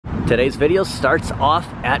Today's video starts off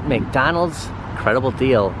at McDonald's. Incredible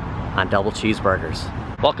deal on double cheeseburgers.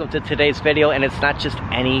 Welcome to today's video, and it's not just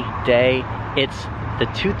any day, it's the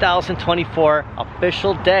 2024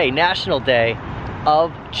 official day, National Day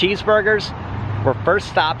of Cheeseburgers. We're first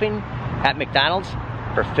stopping at McDonald's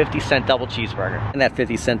for 50-cent double cheeseburger. And that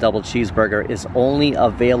 50-cent double cheeseburger is only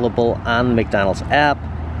available on the McDonald's app.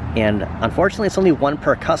 And unfortunately, it's only one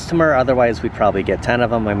per customer. Otherwise, we'd probably get 10 of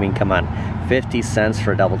them. I mean, come on, 50 cents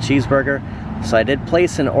for a double cheeseburger. So I did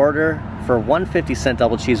place an order for one 50-cent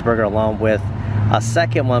double cheeseburger along with a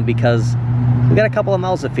second one because we got a couple of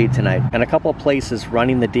mouths to feed tonight. And a couple of places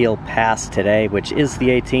running the deal past today, which is the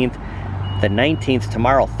 18th. The 19th,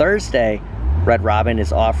 tomorrow, Thursday, Red Robin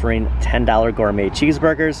is offering $10 gourmet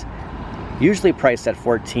cheeseburgers, usually priced at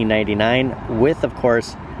 $14.99, with, of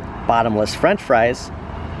course, bottomless French fries.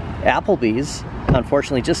 Applebee's,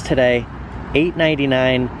 unfortunately, just today,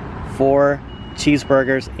 $8.99 for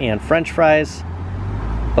cheeseburgers and French fries.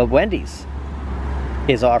 But Wendys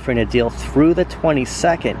is offering a deal through the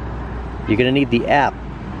 22nd. You're gonna need the app,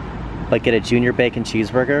 but get a junior bacon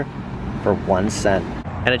cheeseburger for 1 cent.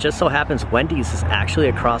 And it just so happens Wendys is actually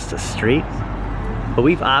across the street, but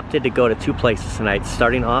we've opted to go to two places tonight.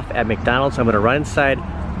 Starting off at McDonald's, I'm gonna run inside,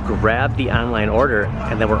 grab the online order,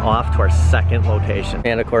 and then we're off to our second location.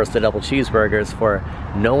 And of course, the double cheeseburgers for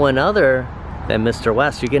no one other than Mr.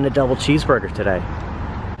 West. You're getting a double cheeseburger today.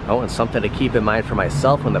 Oh, and something to keep in mind for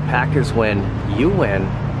myself: when the Packers win, you win.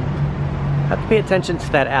 I have to pay attention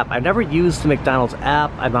to that app. I've never used the McDonald's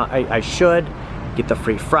app. I should get the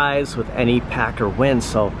free fries with any Packer win,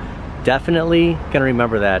 so definitely gonna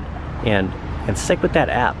remember that and stick with that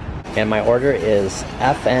app. And my order is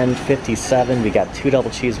FN57. We got two double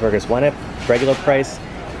cheeseburgers, one at regular price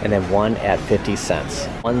and then one at 50 cents.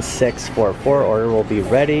 1644 order will be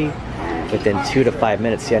ready within 2 to 5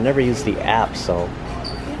 minutes. See, I never used the app, so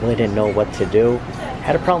really didn't know what to do.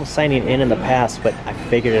 Had a problem signing in the past, but I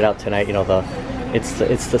figured it out tonight. You know, it's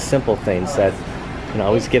the simple things that, you know,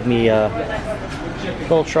 always give me a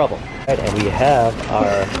little trouble. Right, and we have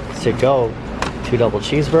our to-go two double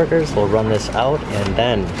cheeseburgers. We'll run this out and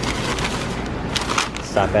then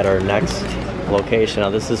stop at our next location. Now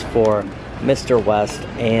this is for Mr. West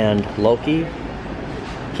and Loki.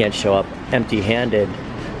 Can't show up empty-handed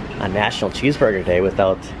on National Cheeseburger Day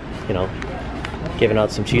without, you know, giving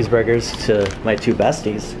out some cheeseburgers to my two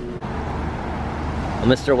besties. Well,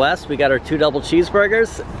 Mr. West, we got our two double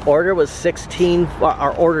cheeseburgers. Order was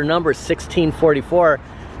our order number is 1644.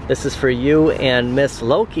 This is for you and Miss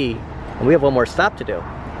Loki, and we have one more stop to do.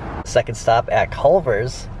 Second stop at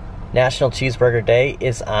Culvers. National Cheeseburger Day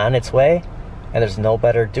is on its way, and there's no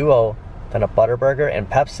better duo than a Butterburger and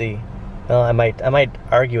Pepsi. Well, I might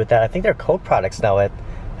argue with that. I think they're Coke products now at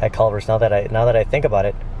Culvers. Now that I think about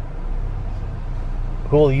it.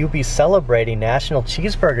 Who will you be celebrating National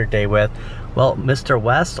Cheeseburger Day with? Well, Mr.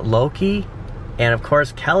 West, Loki, and of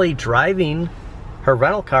course Kelly driving her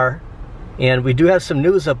rental car. And we do have some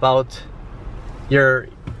news about your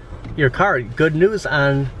car. Good news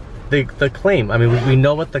on the claim. I mean, we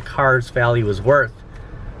know what the car's value is worth,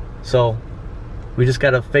 so we just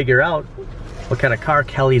got to figure out what kind of car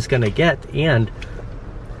Kelly's gonna get and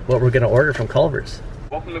what we're gonna order from Culvers.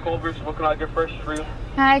 Welcome to Culvers. What can I get first for you?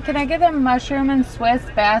 Hi, can I get a mushroom and Swiss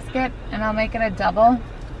basket, and I'll make it a double?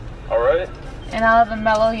 All right. And I'll have a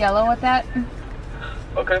mellow yellow with that.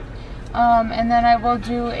 Okay. And then I will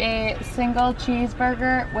do a single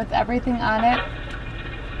cheeseburger with everything on it.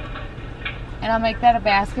 And I'll make that a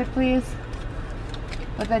basket, please,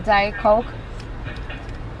 with a Diet Coke.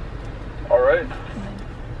 All right.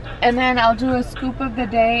 And then I'll do a scoop of the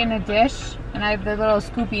day in a dish, and I have the little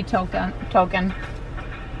Scoopy token.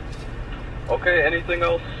 Okay, anything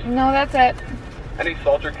else? No, that's it. Any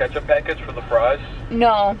salt or ketchup packets for the fries?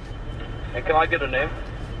 No. And can I get a name?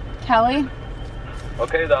 Kelly?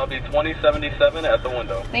 Okay, that'll be 2077 at the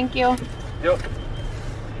window. Thank you. Yep.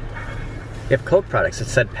 They have Coke products. It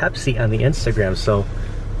said Pepsi on the Instagram, so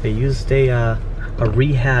they used a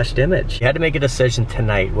rehashed image. You had to make a decision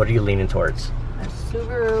tonight. What are you leaning towards? A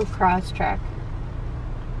Subaru Crosstrek.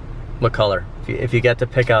 What color? If you get to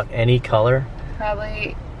pick out any color?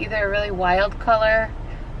 Probably either a really wild color,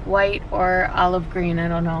 white, or olive green. I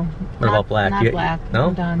don't know. What about black? Not black. No?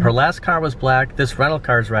 I'm done. Her last car was black. This rental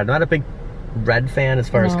car is red. Not a big red fan as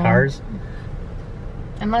far as cars.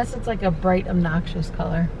 Unless it's like a bright, obnoxious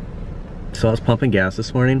color. So I was pumping gas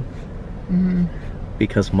this morning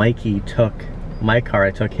because Mikey took my car.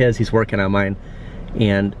 I took his. He's working on mine.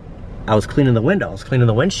 And I was cleaning the window. I was cleaning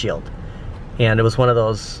the windshield. And it was one of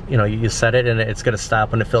those, you know, you set it and it's going to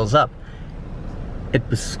stop when it fills up. It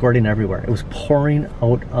was squirting everywhere. It was pouring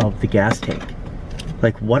out of the gas tank.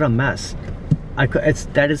 Like, what a mess.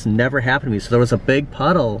 That has never happened to me. So there was a big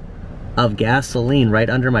puddle of gasoline right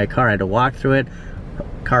under my car. I had to walk through it.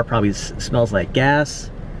 Car probably smells like gas.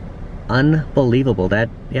 Unbelievable.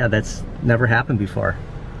 That's never happened before.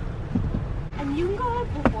 And you can go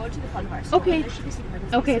forward to the Culvers. Okay.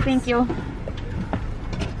 Okay, thank you.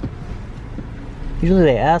 Usually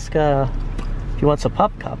they ask if he wants a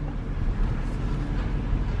pup cup.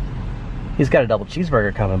 He's got a double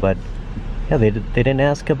cheeseburger coming, but yeah, they didn't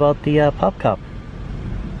ask about the pup cup.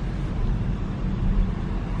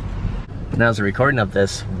 Now, as a recording of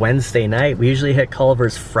this Wednesday night, we usually hit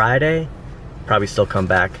Culvers Friday. Probably still come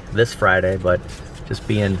back this Friday, but just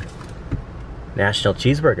being National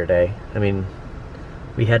Cheeseburger Day, I mean,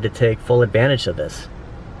 we had to take full advantage of this.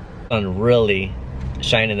 I'm really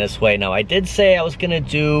shining this way. Now, I did say I was gonna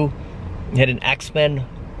hit an X-Men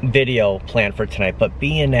video planned for tonight, but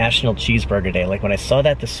being National Cheeseburger Day, like when I saw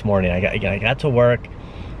that this morning, I got to work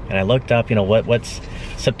and I looked up, you know, what's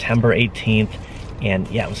September 18th, and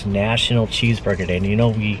yeah, it was National Cheeseburger Day. And you know,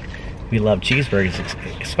 we love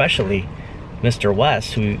cheeseburgers, especially Mr.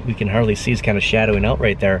 West, who we can hardly see, is kind of shadowing out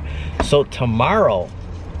right there. So tomorrow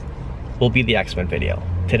will be the X-Men video.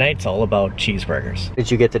 Tonight's all about cheeseburgers.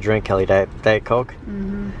 Did you get to drink, Kelly? Diet Coke?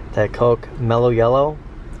 Mm-hmm. Diet Coke, Mellow Yellow?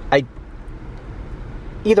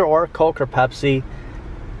 Either or, Coke or Pepsi.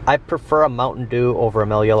 I prefer a Mountain Dew over a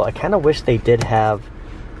Mellow Yellow. I kind of wish they did have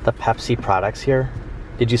the Pepsi products here.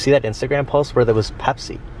 Did you see that Instagram post where there was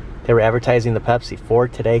Pepsi? They were advertising the Pepsi for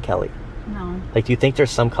today, Kelly. No. Like, do you think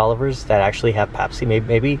there's some Culvers that actually have Pepsi?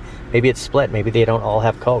 Maybe it's split. Maybe they don't all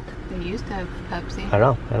have Coke. They used to have Pepsi. I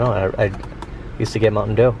know. I used to get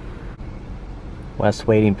Mountain Dew. Wes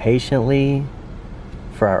waiting patiently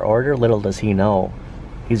for our order. Little does he know,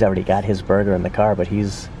 he's already got his burger in the car, but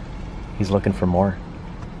he's looking for more.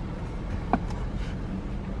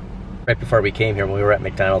 Right before we came here, when we were at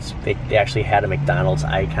McDonald's, they actually had a McDonald's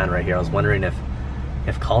icon right here. I was wondering if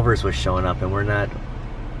Culvers was showing up, and we're not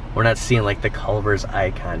seeing like the Culvers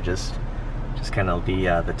icon, just kind of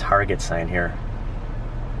the Target sign here.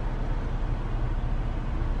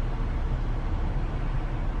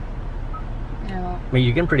 Yeah. I mean,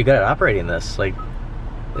 you're getting pretty good at operating this. Like,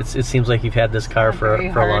 it seems like you've had this car for a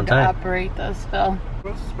long time. To operate this, Phil.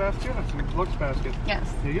 What's this basket? It's a looks basket. Yes.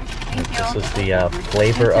 Here you go. Thank you. This is the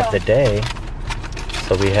flavor of the day.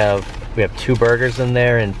 So we have 2 burgers in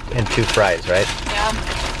there and 2 fries, right? Yeah.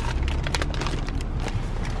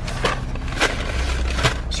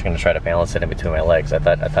 Just gonna try to balance it in between my legs. I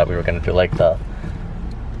thought we were gonna do like the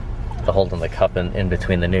holding the cup in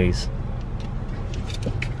between the knees.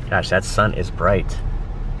 Gosh, that sun is bright.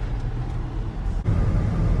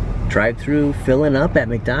 Drive-through filling up at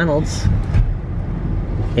McDonald's.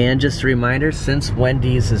 And just a reminder, since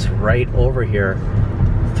Wendys is right over here,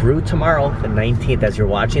 through tomorrow, the 19th, as you're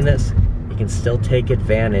watching this, you can still take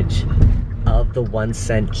advantage of the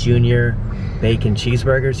 1-cent junior bacon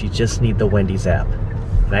cheeseburgers. You just need the Wendys app.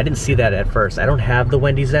 And I didn't see that at first. I don't have the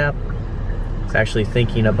Wendys app. I was actually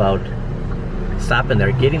thinking about stopping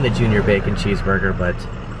there, getting the junior bacon cheeseburger, but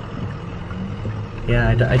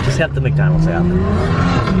yeah, I just have the McDonald's app.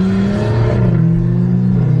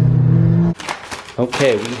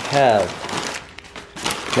 Okay, we have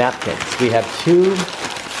napkins. We have 2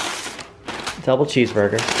 double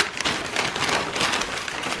cheeseburgers.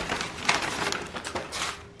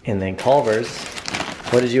 And then Culvers.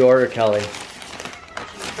 What did you order, Kelly?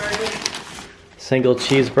 Cheeseburger. Single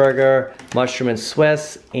cheeseburger, mushroom and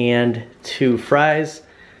Swiss, and 2 fries.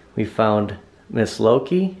 We found Miss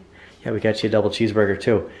Loki. Yeah, we got you a double cheeseburger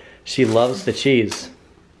too. She loves the cheese.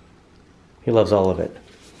 He loves all of it.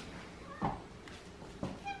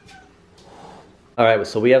 All right,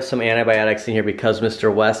 so we have some antibiotics in here because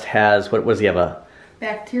Mr. West has, what does he have, a?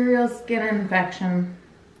 Bacterial skin infection.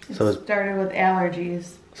 It started with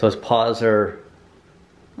allergies. So his paws are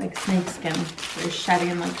like snake skin. They're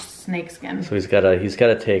shedding like snake skin. So he's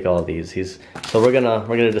gotta take all these. So we're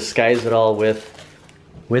gonna disguise it all with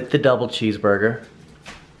the double cheeseburger.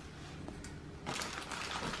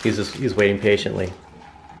 He's waiting patiently.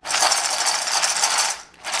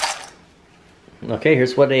 Okay,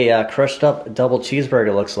 here's what a crushed up double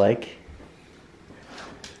cheeseburger looks like.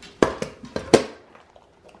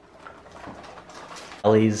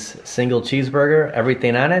 Ellie's single cheeseburger,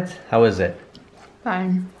 everything on it. How is it?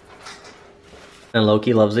 Fine. And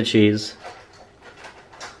Loki loves the cheese.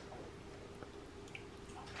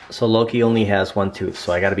 So Loki only has 1 tooth,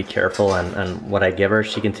 so I gotta be careful on what I give her.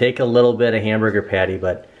 She can take a little bit of hamburger patty,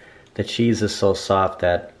 but the cheese is so soft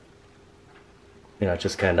that, you know, it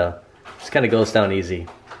just kinda goes down easy.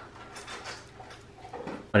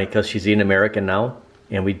 Funny, because she's eating American now,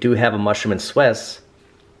 and we do have a mushroom and Swiss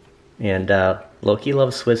And Loki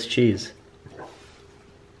loves Swiss cheese.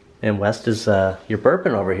 And West is, you're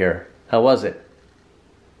burping over here. How was it?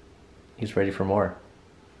 He's ready for more.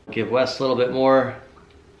 Give West a little bit more.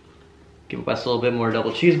 Give West a little bit more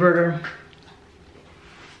double cheeseburger.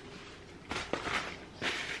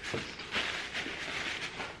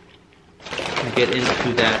 And get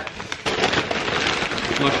into that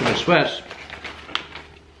mushroom and Swiss.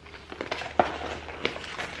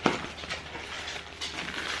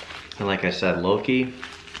 And like I said, Loki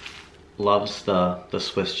loves the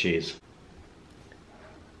Swiss cheese.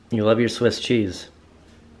 You love your Swiss cheese.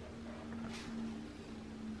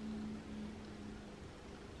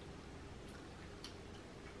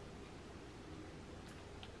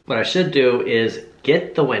 What I should do is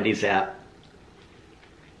get the Wendys app,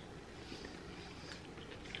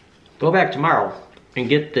 go back tomorrow and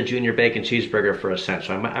get the Junior Bacon Cheeseburger for a cent.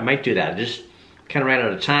 So I might do that. I just kind of ran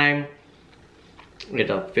out of time. We had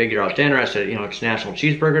to figure out dinner. I said, you know, it's National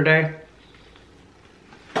Cheeseburger Day.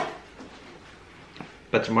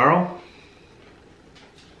 But tomorrow,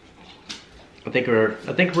 I think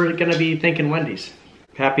we're gonna be thinking Wendys.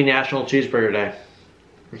 Happy National Cheeseburger Day.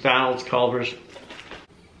 McDonald's, Culvers.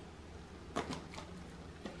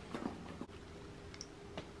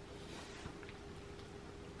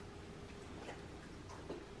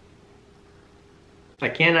 I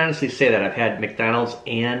can't honestly say that I've had McDonald's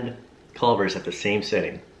and Culvers at the same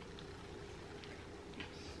sitting.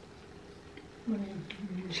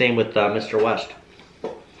 Same with Mr. West.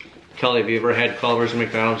 Kelly, have you ever had Culvers and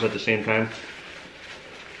McDonald's at the same time?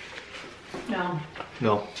 No.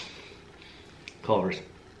 No. Culvers.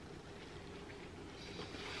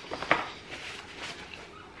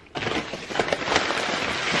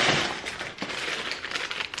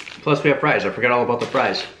 Plus we have fries. I forgot all about the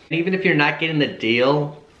fries. Even if you're not getting the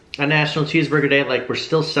deal on National Cheeseburger Day, like, we're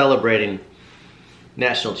still celebrating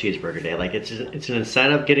National Cheeseburger Day. Like, it's an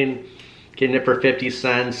incentive getting it for 50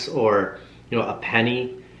 cents or, you know, a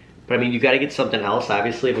penny. But I mean, you got to get something else,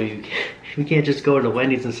 obviously. We can't just go to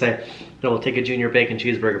Wendy's and say, no, we'll take a Junior Bacon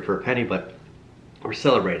Cheeseburger for a penny, but we're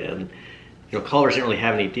celebrating. And, you know, Culvers didn't really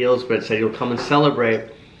have any deals, but it said you'll come and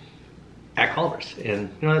celebrate at Culvers.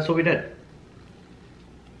 And, you know, that's what we did.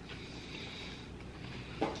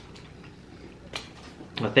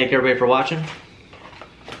 I thank everybody for watching.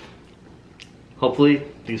 Hopefully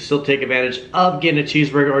you still take advantage of getting a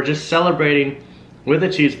cheeseburger or just celebrating with a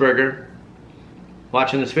cheeseburger.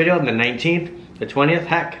 Watching this video on the 19th, the 20th,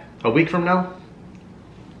 heck, a week from now.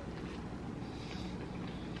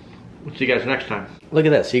 We'll see you guys next time. Look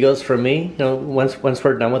at this. He goes from me, you know, once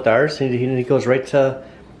we're done with ours, he goes right to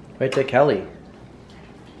Kelly.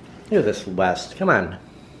 Look at this, West. Come on.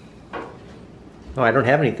 Oh, I don't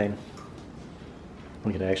have anything.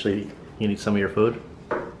 We could actually, you need some of your food?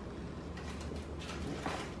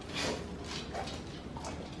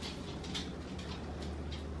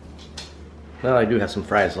 Well, I do have some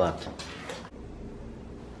fries left.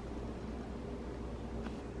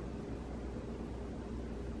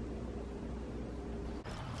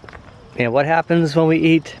 And what happens when we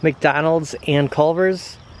eat McDonald's and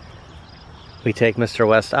Culvers? We take Mr.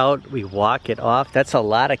 West out, we walk it off. That's a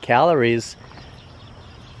lot of calories.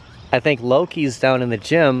 I think Loki's down in the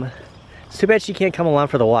gym. It's too bad she can't come along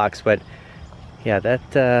for the walks, but yeah, that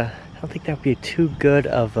I don't think that would be too good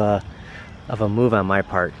of a move on my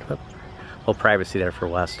part. A little privacy there for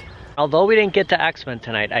West. Although we didn't get to X-Men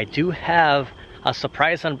tonight, I do have a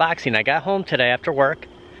surprise unboxing. I got home today after work,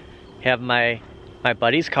 have my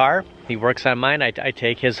buddy's car. He works on mine. I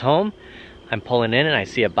take his home. I'm pulling in and I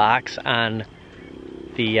see a box on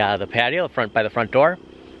the patio by the front door,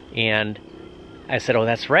 and I said, oh,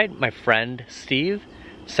 that's right, my friend Steve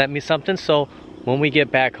sent me something, so when we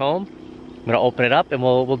get back home, I'm gonna open it up and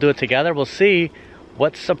we'll do it together. We'll see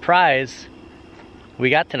what surprise we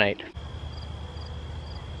got tonight.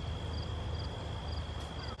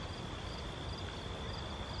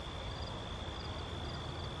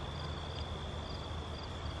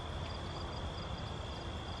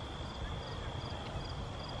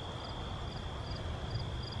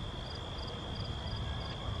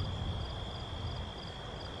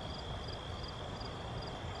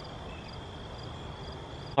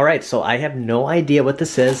 All right, so I have no idea what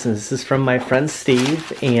this is, and this is from my friend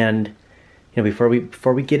Steve. And you know, before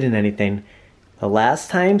we get in anything, the last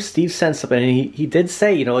time Steve sent something, and he did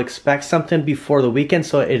say, you know, expect something before the weekend.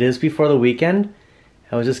 So it is before the weekend.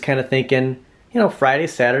 I was just kind of thinking, you know, Friday,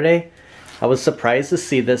 Saturday. I was surprised to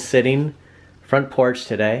see this sitting front porch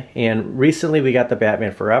today. And recently we got the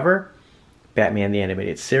Batman Forever, Batman the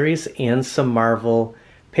Animated Series, and some Marvel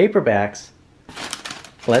paperbacks.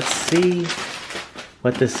 Let's see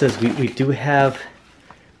what this is. We do have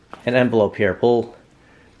an envelope here.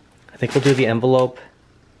 I think we'll do the envelope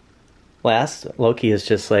last. Loki is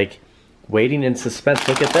just like waiting in suspense.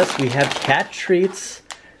 Look at this. We have cat treats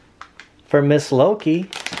for Miss Loki.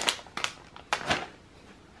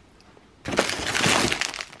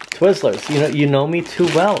 Twizzlers. You know me too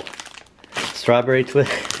well. Strawberry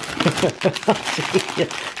Twizzlers.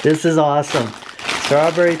 This is awesome.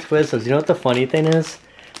 Strawberry Twizzlers. You know what the funny thing is?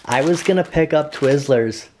 I was gonna pick up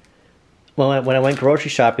Twizzlers when I went grocery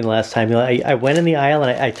shopping the last time. I went in the aisle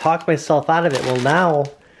and I talked myself out of it. Well, now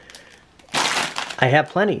I have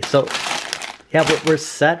plenty. So yeah, we're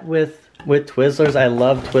set with Twizzlers. I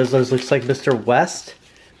love Twizzlers. Looks like Mr. West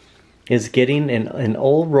is getting an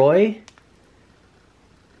Old Roy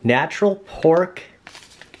natural pork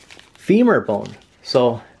femur bone.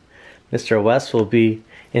 So Mr. West will be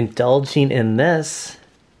indulging in this.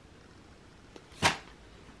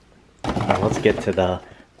 Right, let's get to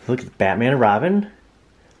look at Batman and Robin.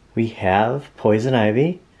 We have Poison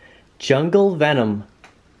Ivy, Jungle Venom,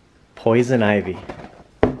 Poison Ivy.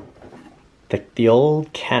 The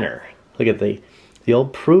old Kenner. Look at the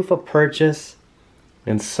old proof of purchase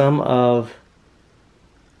and some of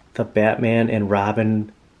the Batman and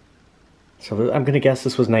Robin. So I'm gonna guess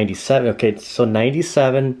this was 97. Okay, so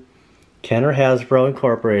 97, Kenner Hasbro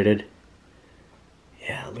Incorporated.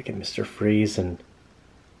 Yeah, look at Mr. Freeze and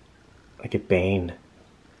look at Bane.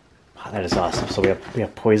 Wow, that is awesome. So we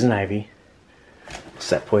have Poison Ivy.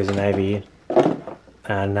 Set Poison Ivy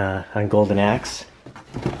on Golden Axe.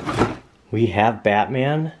 We have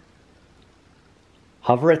Batman.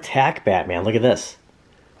 Hover Attack Batman. Look at this.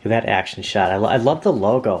 Look at that action shot. I love the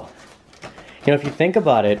logo. You know, if you think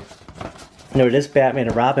about it, it is Batman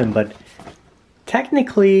and Robin, but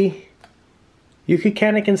technically, you could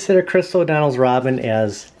kind of consider Chris O'Donnell's Robin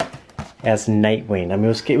as Nightwing. I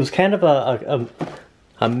mean, it was kind of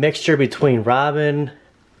a mixture between Robin,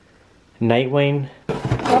 Nightwing,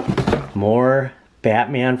 more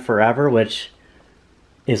Batman Forever, which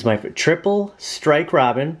is my triple strike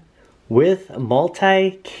Robin with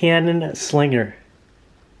multi-cannon slinger.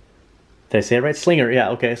 Did I say it right? Slinger, yeah,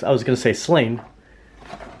 okay. So I was going to say sling.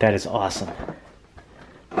 That is awesome.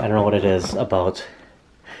 I don't know what it is about.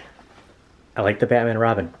 I like the Batman and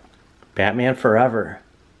Robin. Batman Forever.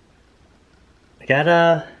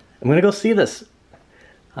 I'm going to go see this.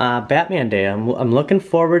 Batman Day. I'm looking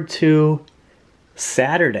forward to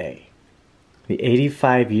Saturday. The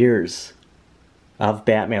 85 years of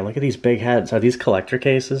Batman. Look at these big heads. Are these collector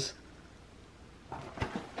cases?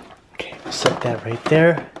 Okay, we'll set that right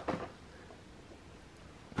there.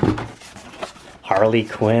 Harley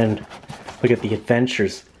Quinn. Look at the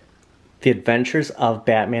adventures. The adventures of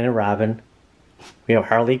Batman and Robin. We have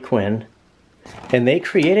Harley Quinn. And they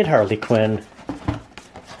created Harley Quinn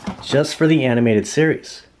just for the animated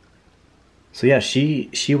series. So yeah,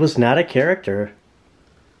 she was not a character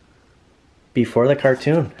before the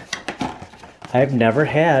cartoon. I've never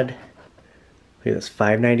had, look at this,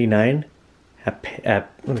 $5.99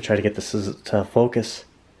 let me try to get this to focus,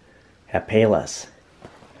 at Payless.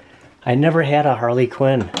 I never had a Harley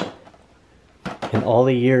Quinn in all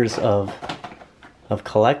the years of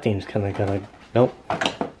collecting. It's kind of nope.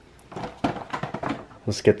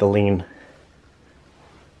 Let's get the lean.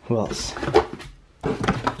 Who else?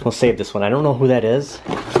 We'll save this one. I don't know who that is.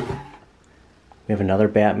 We have another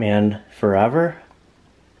Batman Forever.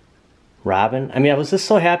 Robin. I mean, I was just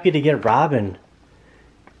so happy to get Robin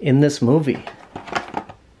in this movie.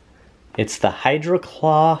 It's the Hydro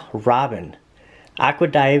Claw Robin.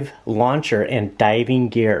 Aquadive launcher and diving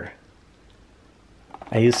gear.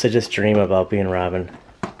 I used to just dream about being Robin.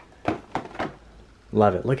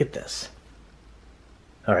 Love it. Look at this.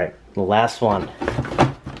 Alright, the last one.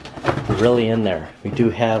 We're really in there. We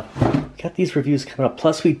got these reviews coming up.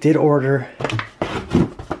 Plus we did order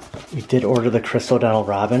the Chris O'Donnell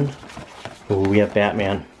Robin. Ooh, we have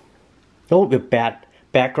Batman. Oh, we have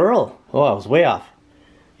Batgirl. Oh, I was way off.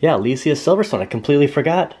 Yeah, Alicia Silverstone. I completely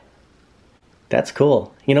forgot. That's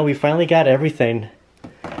cool. You know, we finally got everything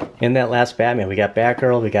in that last Batman. We got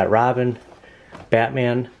Batgirl, we got Robin,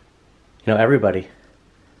 Batman, you know, everybody.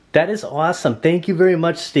 That is awesome. Thank you very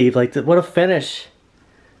much, Steve. Like, what a finish.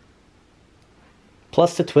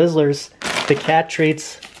 Plus the Twizzlers, the cat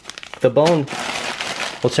treats, the bone.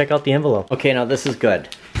 We'll check out the envelope. Okay, now this is good.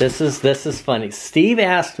 This is funny. Steve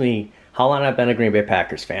asked me how long I've been a Green Bay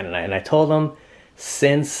Packers fan, and I told him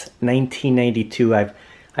since 1992.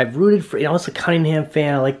 I've rooted for, I was a Cunningham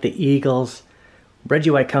fan. I like the Eagles.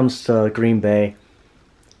 Reggie White comes to Green Bay,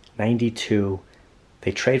 92.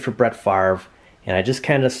 They trade for Brett Favre, and I just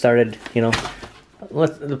kind of started, you know,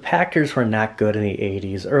 the Packers were not good in the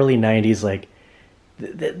 80s, early 90s. Like,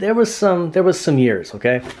 there was some years,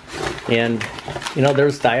 okay? And, you know, there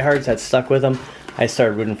was diehards that stuck with them. I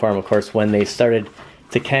started rooting for them, of course, when they started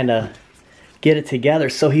to kind of get it together.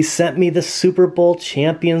 So he sent me the Super Bowl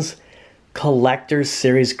champions Collectors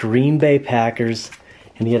Series Green Bay Packers.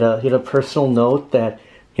 And he had a personal note that,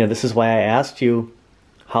 you know, this is why I asked you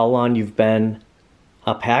how long you've been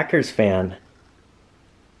a Packers fan.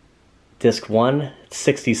 Disc 1,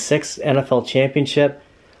 66 NFL Championship.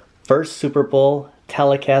 First Super Bowl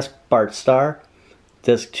telecast, Bart Starr.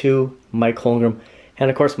 Disc 2, Mike Holmgren.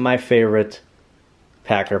 And of course, my favorite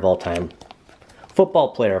Packer of all time. Football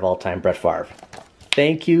player of all time, Brett Favre.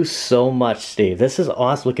 Thank you so much, Steve. This is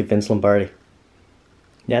awesome. Look at Vince Lombardi.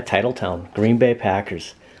 Yeah, Titletown, Green Bay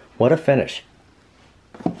Packers. What a finish.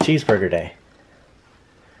 Cheeseburger Day.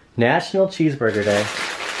 National Cheeseburger Day.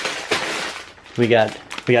 We got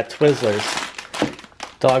Twizzlers.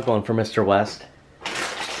 Dog bone for Mr. West.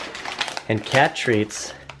 And cat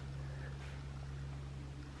treats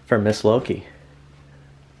for Miss Loki.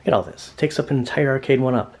 Look at all this. Takes up an entire arcade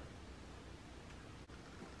one-up.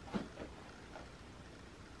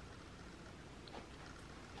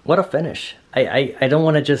 What a finish. I don't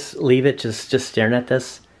want to just leave it just staring at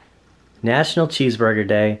this. National Cheeseburger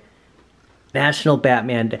Day. National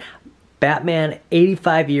Batman Day. Batman,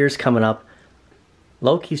 85 years coming up.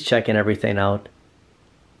 Loki's checking everything out.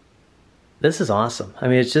 This is awesome. I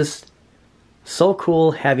mean, it's just so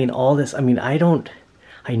cool having all this. I mean, I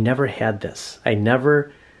never had this. I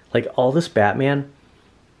never, like, all this Batman,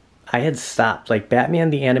 I had stopped. Like, Batman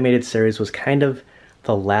the Animated Series was kind of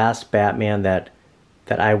the last Batman that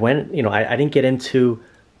I went, you know, I didn't get into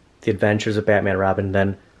the Adventures of Batman and Robin,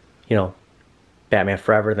 then, you know, Batman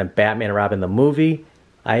Forever, then Batman and Robin the movie.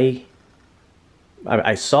 I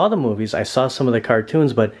saw the movies, I saw some of the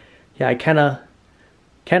cartoons, but yeah, I kind of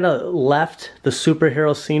left the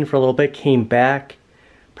superhero scene for a little bit, came back,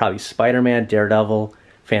 probably Spider-Man, Daredevil,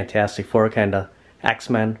 Fantastic Four, kind of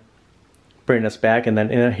X-Men, bringing us back, and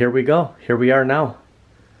then here we go. Here we are now.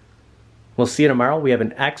 We'll see you tomorrow. We have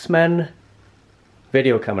an X-Men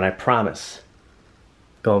video coming, I promise.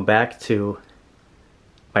 Going back to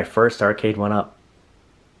my first arcade one-up.